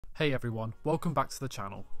Hey everyone, welcome back to the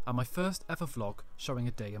channel and my first ever vlog showing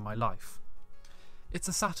a day in my life. It's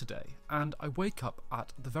a Saturday and I wake up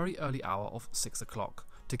at the very early hour of 6 o'clock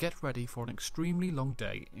to get ready for an extremely long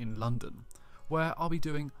day in London, where I'll be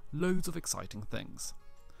doing loads of exciting things.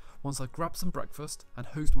 Once I grab some breakfast and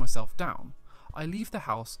hose myself down, I leave the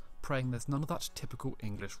house praying there's none of that typical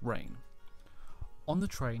English rain. On the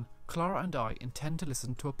train, Clara and I intend to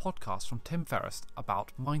listen to a podcast from Tim Ferriss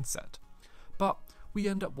about mindset, but we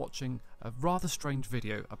end up watching a rather strange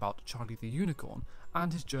video about Charlie the Unicorn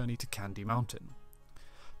and his journey to Candy Mountain.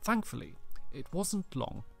 Thankfully, it wasn't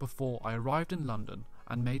long before I arrived in London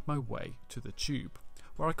and made my way to the Tube,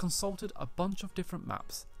 where I consulted a bunch of different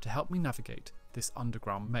maps to help me navigate this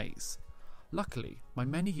underground maze. Luckily, my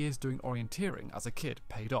many years doing orienteering as a kid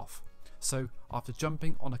paid off, so after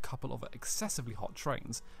jumping on a couple of excessively hot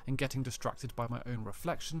trains and getting distracted by my own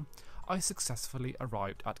reflection, I successfully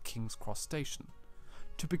arrived at King's Cross Station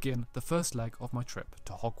to begin the first leg of my trip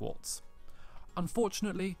to Hogwarts.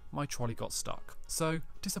 Unfortunately, my trolley got stuck, so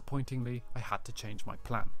disappointingly I had to change my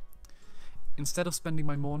plan. Instead of spending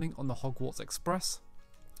my morning on the Hogwarts Express,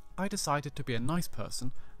 I decided to be a nice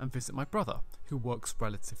person and visit my brother, who works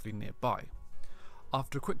relatively nearby.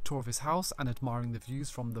 After a quick tour of his house and admiring the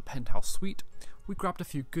views from the penthouse suite, we grabbed a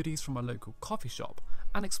few goodies from a local coffee shop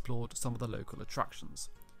and explored some of the local attractions.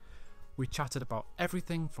 We chatted about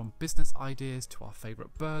everything from business ideas to our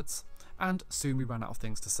favourite birds, and soon we ran out of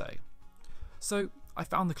things to say. So I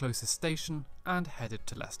found the closest station and headed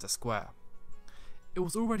to Leicester Square. It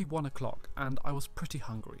was already 1 o'clock and I was pretty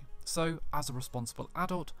hungry, so as a responsible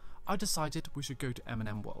adult, I decided we should go to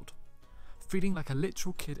M&M World. Feeling like a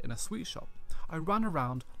literal kid in a sweet shop, I ran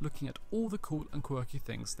around looking at all the cool and quirky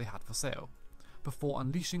things they had for sale, before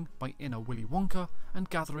unleashing my inner Willy Wonka and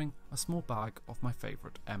gathering a small bag of my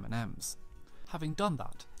favourite M&Ms. Having done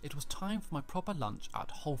that, it was time for my proper lunch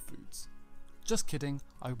at Whole Foods. Just kidding,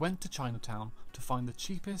 I went to Chinatown to find the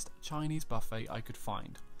cheapest Chinese buffet I could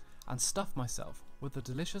find, and stuffed myself with a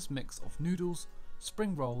delicious mix of noodles,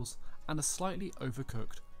 spring rolls, and a slightly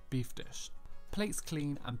overcooked beef dish. Plates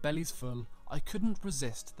clean and bellies full, I couldn't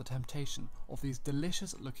resist the temptation of these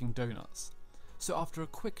delicious looking donuts. So after a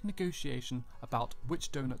quick negotiation about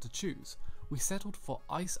which donut to choose, we settled for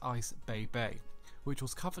Ice Ice Bay Bay, which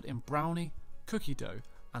was covered in brownie, cookie dough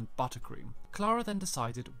and buttercream. Clara then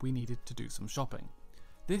decided we needed to do some shopping.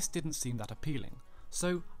 This didn't seem that appealing,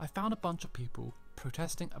 so I found a bunch of people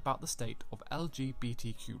protesting about the state of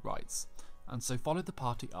LGBTQ rights, and so followed the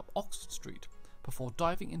party up Oxford Street, before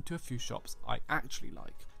diving into a few shops I actually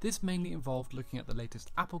like. This mainly involved looking at the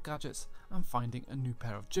latest Apple gadgets and finding a new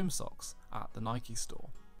pair of gym socks at the Nike store.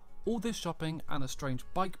 All this shopping and a strange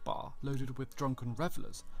bike bar loaded with drunken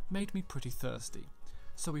revellers made me pretty thirsty,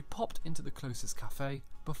 so we popped into the closest cafe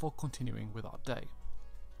before continuing with our day.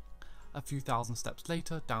 A few thousand steps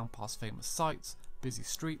later, down past famous sights, busy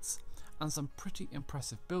streets, and some pretty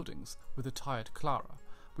impressive buildings with a tired Clara,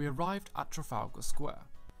 we arrived at Trafalgar Square.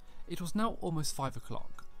 It was now almost 5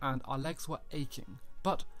 o'clock and our legs were aching,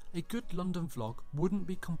 but a good London vlog wouldn't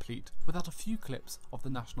be complete without a few clips of the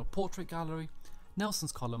National Portrait Gallery,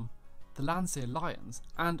 Nelson's Column, the Landseer Lions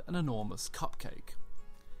and an enormous cupcake.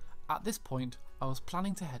 At this point I was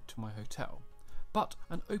planning to head to my hotel, but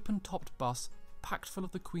an open-topped bus packed full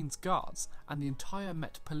of the Queen's Guards and the entire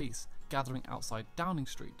Met Police gathering outside Downing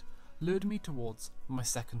Street lured me towards my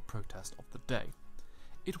second protest of the day.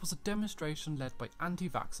 It was a demonstration led by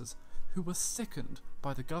anti-vaxxers who were sickened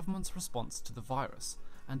by the government's response to the virus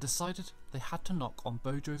and decided they had to knock on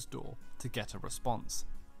Bojo's door to get a response.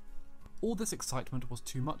 All this excitement was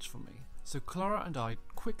too much for me, so Clara and I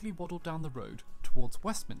quickly waddled down the road towards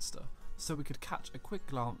Westminster so we could catch a quick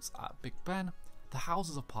glance at Big Ben, the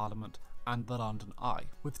Houses of Parliament and the London Eye.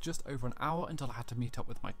 With just over an hour until I had to meet up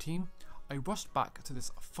with my team, I rushed back to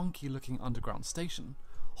this funky looking underground station,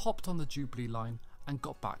 hopped on the Jubilee line and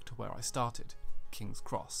got back to where I started, King's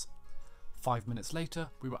Cross. 5 minutes later,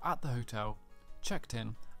 we were at the hotel, checked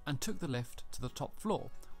in, and took the lift to the top floor,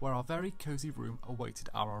 where our very cosy room awaited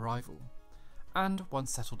our arrival. And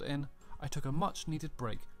once settled in, I took a much needed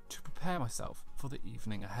break to prepare myself for the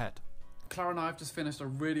evening ahead. Clara and I have just finished a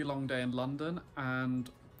really long day in London, and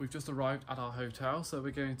we've just arrived at our hotel, so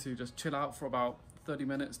we're going to just chill out for about 30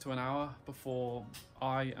 minutes to an hour before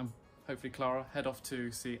I and hopefully Clara head off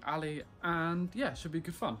to see Ali, and yeah, should be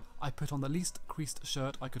good fun. I put on the least creased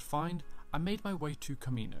shirt I could find and made my way to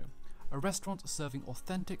Camino, a restaurant serving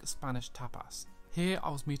authentic Spanish tapas. Here I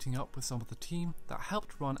was meeting up with some of the team that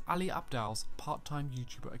helped run Ali Abdal's part-time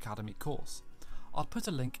YouTuber Academy course. I'll put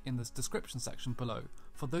a link in the description section below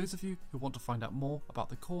for those of you who want to find out more about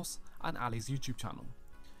the course and Ali's YouTube channel.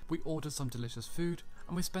 We ordered some delicious food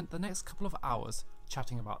and we spent the next couple of hours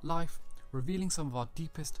chatting about life, revealing some of our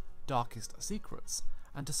deepest, darkest secrets,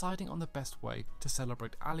 and deciding on the best way to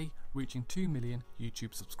celebrate Ali reaching 2 million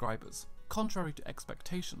YouTube subscribers. Contrary to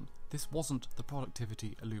expectation, this wasn't the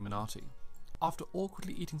productivity Illuminati. After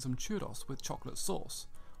awkwardly eating some churros with chocolate sauce,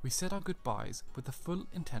 we said our goodbyes with the full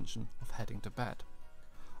intention of heading to bed.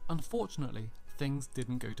 Unfortunately, things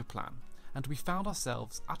didn't go to plan, and we found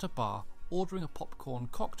ourselves at a bar ordering a popcorn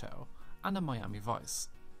cocktail and a Miami Vice.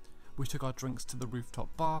 We took our drinks to the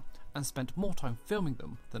rooftop bar and spent more time filming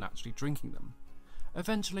them than actually drinking them.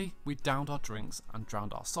 Eventually, we downed our drinks and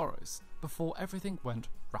drowned our sorrows before everything went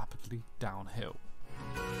rapidly downhill.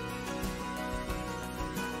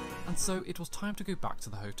 And so it was time to go back to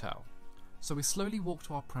the hotel. So we slowly walked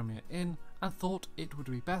to our Premier Inn and thought it would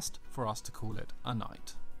be best for us to call it a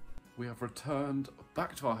night. We have returned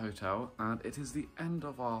back to our hotel and it is the end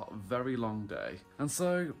of our very long day. And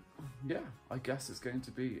so, yeah, I guess it's going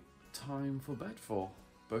to be time for bed for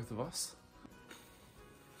both of us.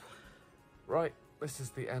 Right, this is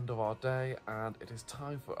the end of our day and it is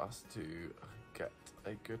time for us to get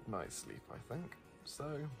a good night's sleep, I think. So,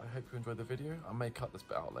 I hope you enjoyed the video. I may cut this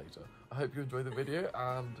bit out later. I hope you enjoyed the video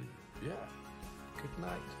and yeah, good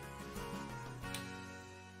night.